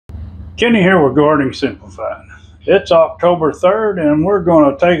Kenny here with Gardening Simplified. It's October 3rd and we're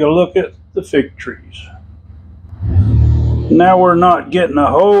going to take a look at the fig trees. Now we're not getting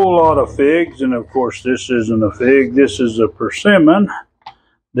a whole lot of figs, and of course this isn't a fig, this is a persimmon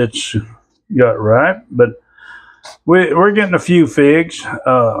that's got ripe, but we're getting a few figs.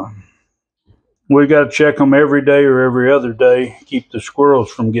 We got to check them every day or every other day, keep the squirrels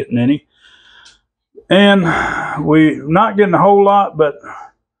from getting any. And we're not getting a whole lot, but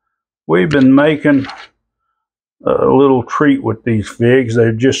we've been making a little treat with these figs.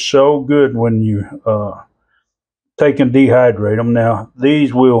 They're just so good when you take and dehydrate them. Now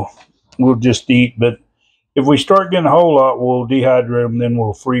these we'll just eat, but if we start getting a whole lot, we'll dehydrate them, then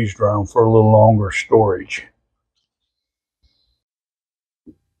we'll freeze dry them for a little longer storage.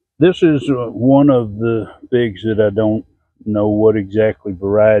 This is one of the figs that I don't know what exactly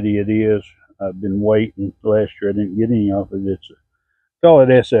variety it is. I've been waiting. Last year I didn't get any off of it. Call it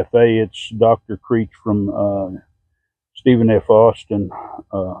SFA. It's Dr. Creech from Stephen F. Austin.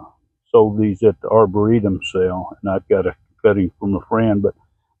 Sold these at the Arboretum sale, and I've got a cutting from a friend. But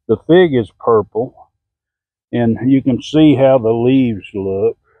the fig is purple, and you can see how the leaves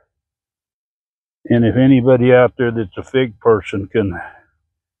look. And if anybody out there that's a fig person can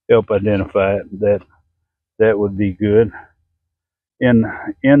help identify it, that would be good. And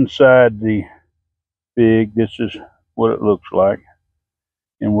inside the fig, this is what it looks like,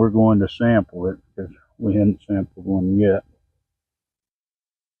 and we're going to sample it because we hadn't sampled one yet.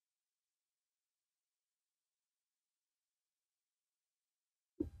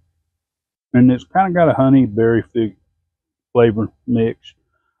 And it's kind of got a honey berry fig flavor mix.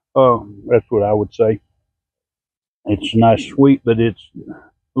 That's what I would say. It's nice sweet, but it's a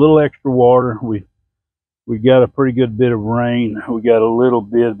little extra water. We got a pretty good bit of rain. We got a little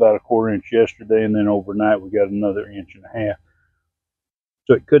bit, about a quarter inch yesterday, and then overnight we got another inch and a half.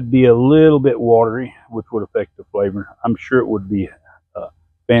 So it could be a little bit watery, which would affect the flavor. I'm sure it would be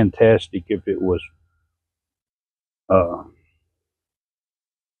fantastic if it was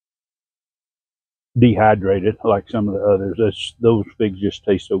dehydrated like some of the others. Those figs just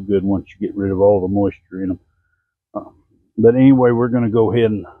taste so good once you get rid of all the moisture in them. But anyway, we're going to go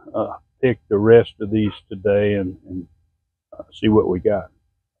ahead and pick the rest of these today and see what we got.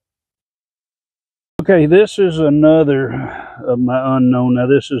 Okay, this is another of my unknown. Now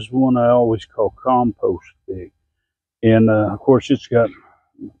this is one I always call compost fig, and of course it's got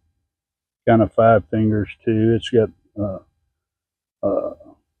kind of 5 fingers too. It's got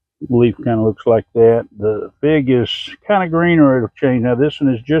leaf kind of looks like that. The fig is kind of green, or it'll change. Now this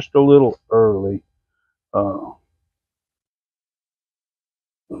one is just a little early,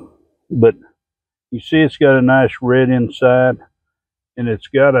 but you see it's got a nice red inside, and it's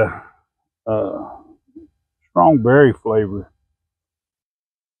got a strong berry flavor.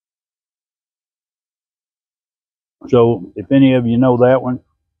 So if any of you know that one,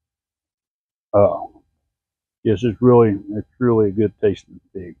 yes, it's really a good tasting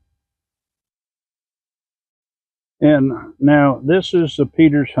fig. And now this is the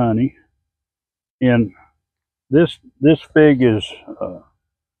Peter's honey, and this fig is a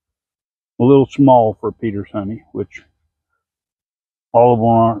little small for Peter's honey, which all of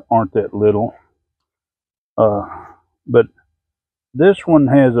them aren't that little. But this one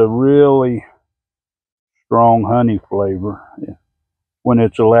has a really strong honey flavor when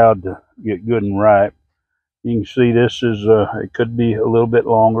it's allowed to get good and ripe. You can see this is it could be a little bit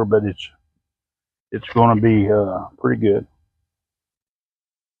longer, but it's going to be pretty good.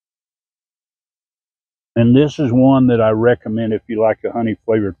 And this is one that I recommend if you like a honey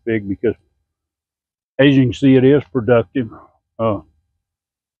flavored fig, because as you can see, it is productive.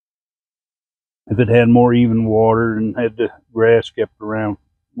 If it had more even water and had the grass kept around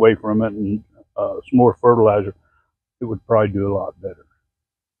away from it and some more fertilizer, it would probably do a lot better.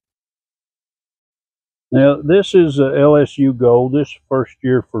 Now this is LSU Gold. This is first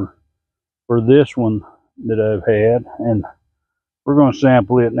year for this one that I've had, and we're going to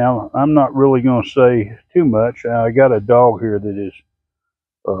sample it. Now I'm not really going to say too much. I got a dog here that is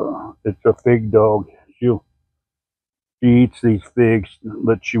it's a fig dog. She eats these figs,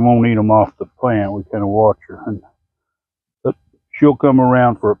 but she won't eat them off the plant. We kind of watch her, but she'll come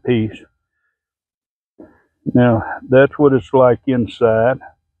around for a piece. Now that's what it's like inside.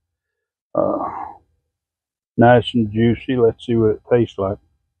 Nice and juicy. Let's see what it tastes like.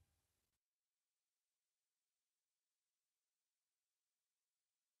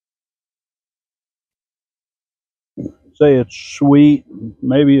 Say it's sweet,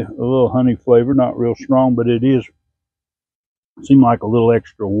 maybe a little honey flavor, not real strong, but it is seem like a little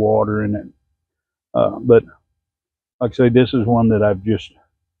extra water in it. But like I say, this is one that I've just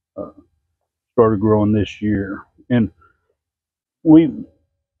started growing this year. And we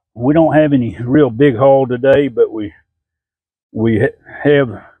don't have any real big haul today, but we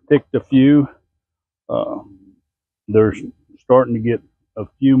have picked a few. Uh, they're starting to get a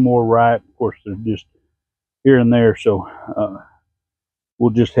few more ripe. Of course, they're just here and there, so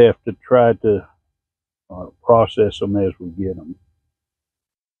we'll just have to try to process them as we get them.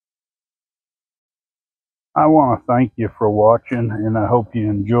 I want to thank you for watching, and I hope you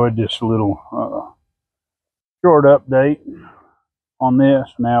enjoyed this little short update on this.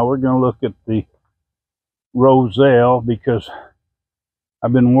 Now we're going to look at the Rozelle, because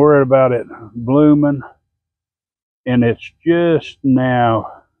I've been worried about it blooming, and it's just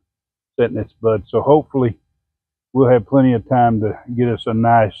now setting its bud. So hopefully we'll have plenty of time to get us a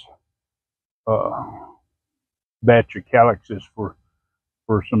nice batch of calyxes for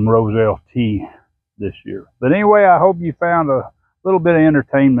some Rozelle tea this year. But anyway, I hope you found a little bit of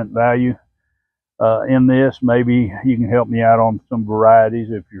entertainment value in this. Maybe you can help me out on some varieties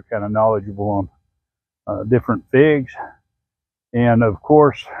if you're kind of knowledgeable on different figs. And of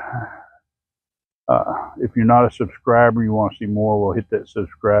course, if you're not a subscriber, you want to see more, well, hit that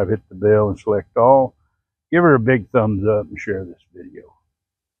subscribe, hit the bell, and select all. Give her a big thumbs up and share this video.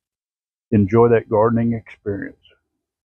 Enjoy that gardening experience.